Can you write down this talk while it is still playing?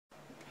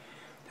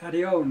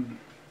Howdy Om.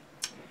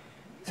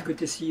 It's good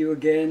to see you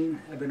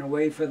again. I've been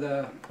away for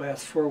the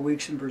last 4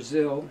 weeks in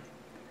Brazil.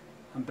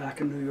 I'm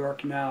back in New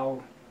York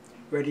now,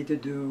 ready to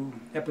do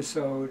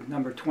episode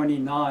number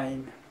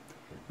 29.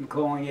 I'm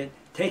calling it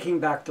Taking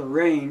Back the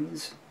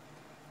Reins,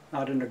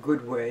 not in a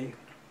good way.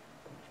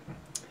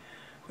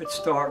 Let's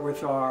start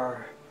with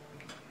our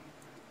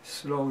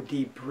slow,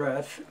 deep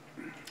breath.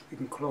 We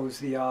can close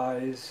the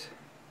eyes.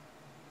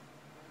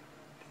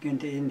 Begin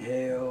to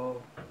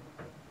inhale.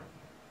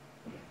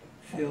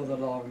 Fill the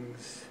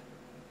lungs.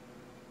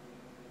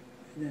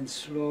 And then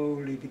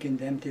slowly begin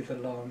to empty the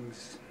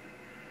lungs.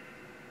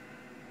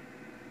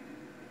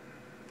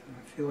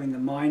 Feeling the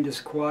mind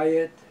is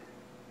quiet.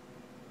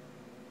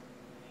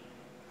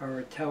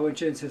 Our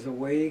intelligence is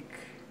awake.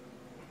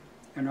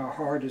 And our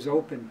heart is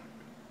open.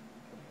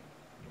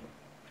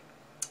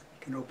 You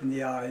can open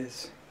the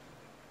eyes.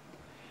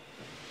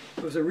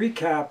 As a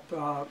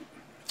recap,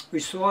 we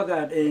saw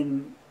that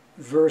in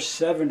verse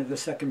 7 of the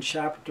second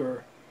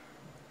chapter,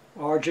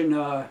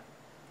 Arjuna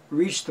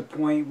reached the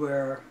point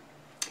where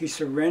he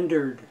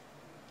surrendered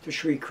to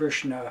Sri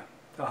Krishna,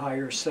 the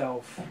higher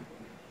self.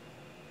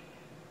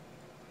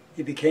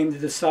 He became the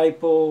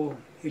disciple,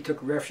 he took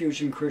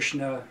refuge in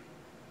Krishna.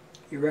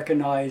 He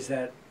recognized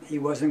that he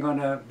wasn't going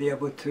to be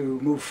able to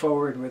move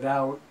forward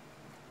without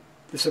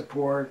the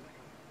support,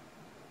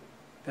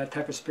 that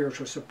type of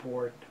spiritual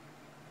support.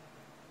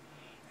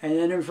 And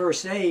then in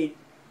verse 8,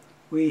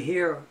 we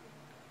hear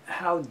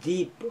how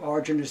deep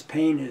Arjuna's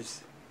pain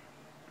is.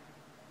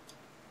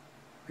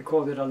 We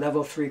called it a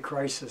level 3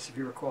 crisis, if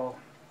you recall.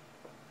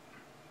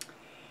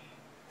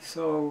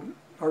 So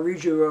I'll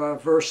read you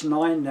verse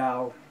 9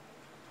 now.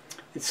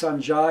 It's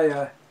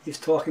Sanjaya. He's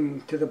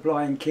talking to the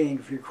blind king.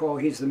 If you recall,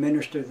 he's the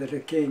minister to the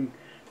king.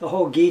 The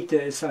whole Gita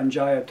is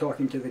Sanjaya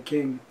talking to the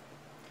king.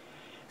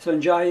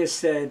 Sanjaya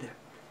said,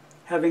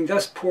 having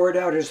thus poured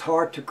out his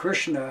heart to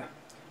Krishna,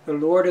 the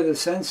Lord of the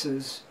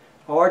senses,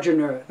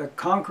 Arjuna, the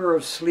conqueror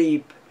of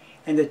sleep,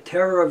 and the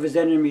terror of his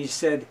enemies,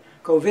 said,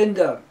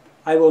 Govinda,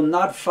 I will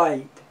not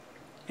fight,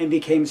 and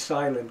became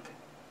silent.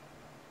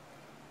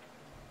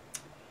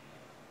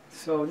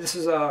 So this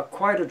is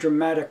quite a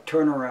dramatic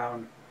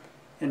turnaround.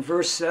 In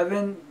verse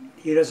 7,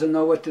 he doesn't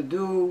know what to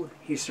do.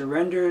 He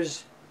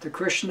surrenders to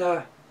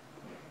Krishna.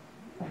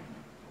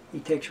 He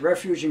takes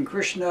refuge in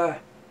Krishna.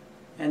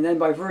 And then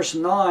by verse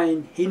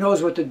 9, he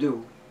knows what to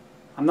do.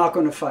 I'm not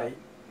going to fight.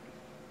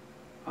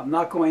 I'm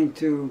not going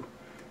to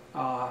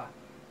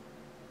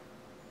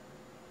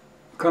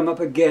come up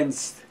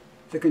against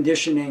the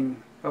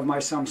conditioning of my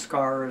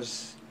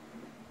samskaras.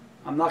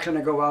 I'm not going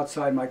to go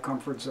outside my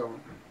comfort zone.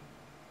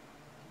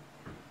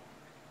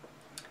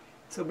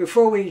 So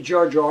before we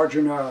judge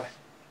Arjuna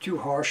too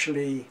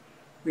harshly,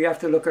 we have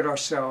to look at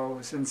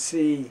ourselves and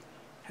see,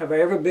 have I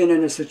ever been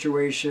in a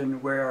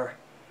situation where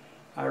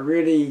I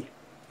really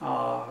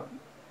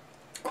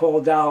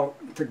called out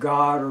to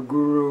God or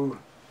Guru,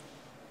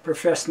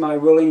 professed my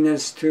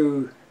willingness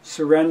to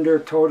surrender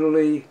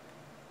totally,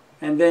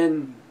 and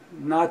then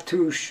not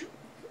too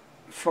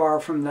far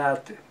from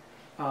that,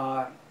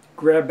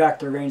 grab back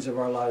the reins of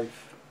our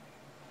life.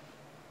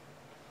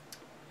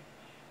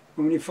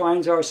 When we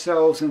find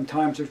ourselves in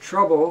times of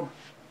trouble,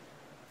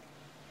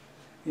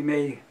 we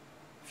may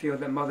feel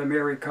that Mother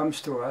Mary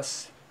comes to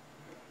us,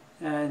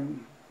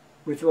 and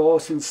with all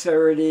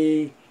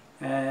sincerity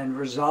and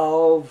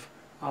resolve,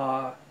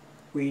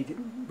 we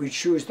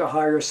choose the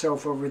higher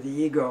self over the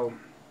ego.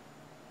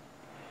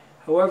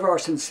 However, our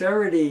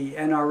sincerity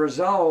and our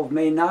resolve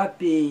may not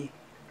be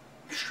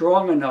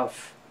strong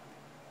enough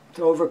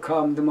to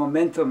overcome the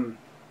momentum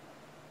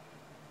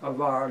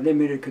of our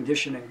limited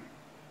conditioning.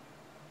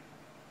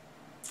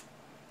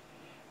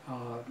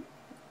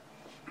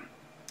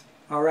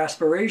 Our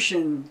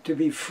aspiration to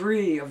be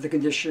free of the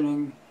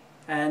conditioning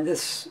and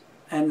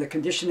the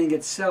conditioning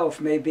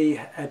itself may be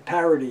at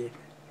parity,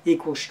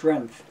 equal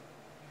strength.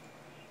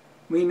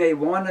 We may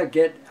want to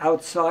get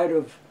outside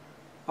of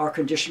our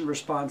conditioned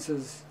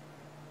responses.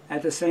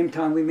 At the same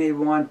time, we may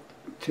want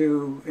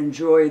to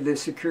enjoy the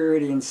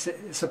security and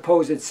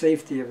supposed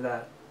safety of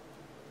that.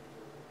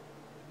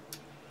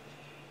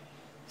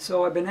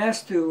 So I've been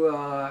asked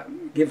to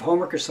give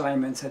homework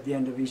assignments at the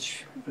end of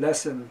each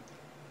lesson.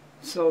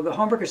 So the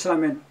homework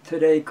assignment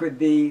today could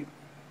be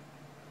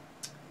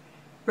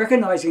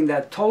recognizing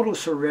that total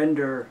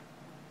surrender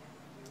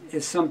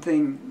is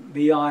something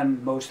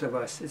beyond most of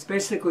us. It's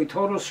basically,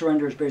 total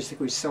surrender is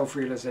basically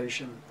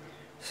self-realization.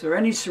 So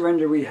any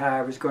surrender we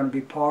have is going to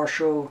be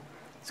partial,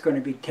 it's going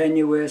to be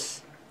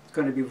tenuous, it's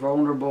going to be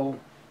vulnerable.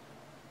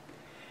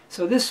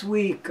 So this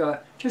week,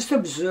 just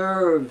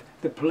observe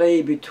the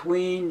play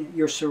between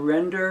your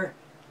surrender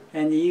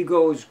and the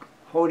ego's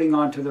holding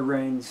on to the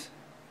reins,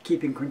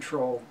 keeping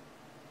control.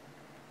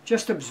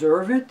 Just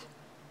observe it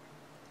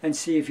and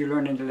see if you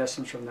learn any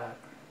lessons from that.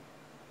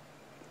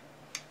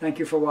 Thank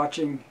you for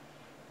watching.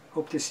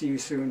 Hope to see you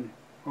soon.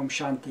 Om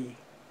Shanti,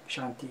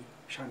 Shanti,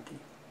 Shanti.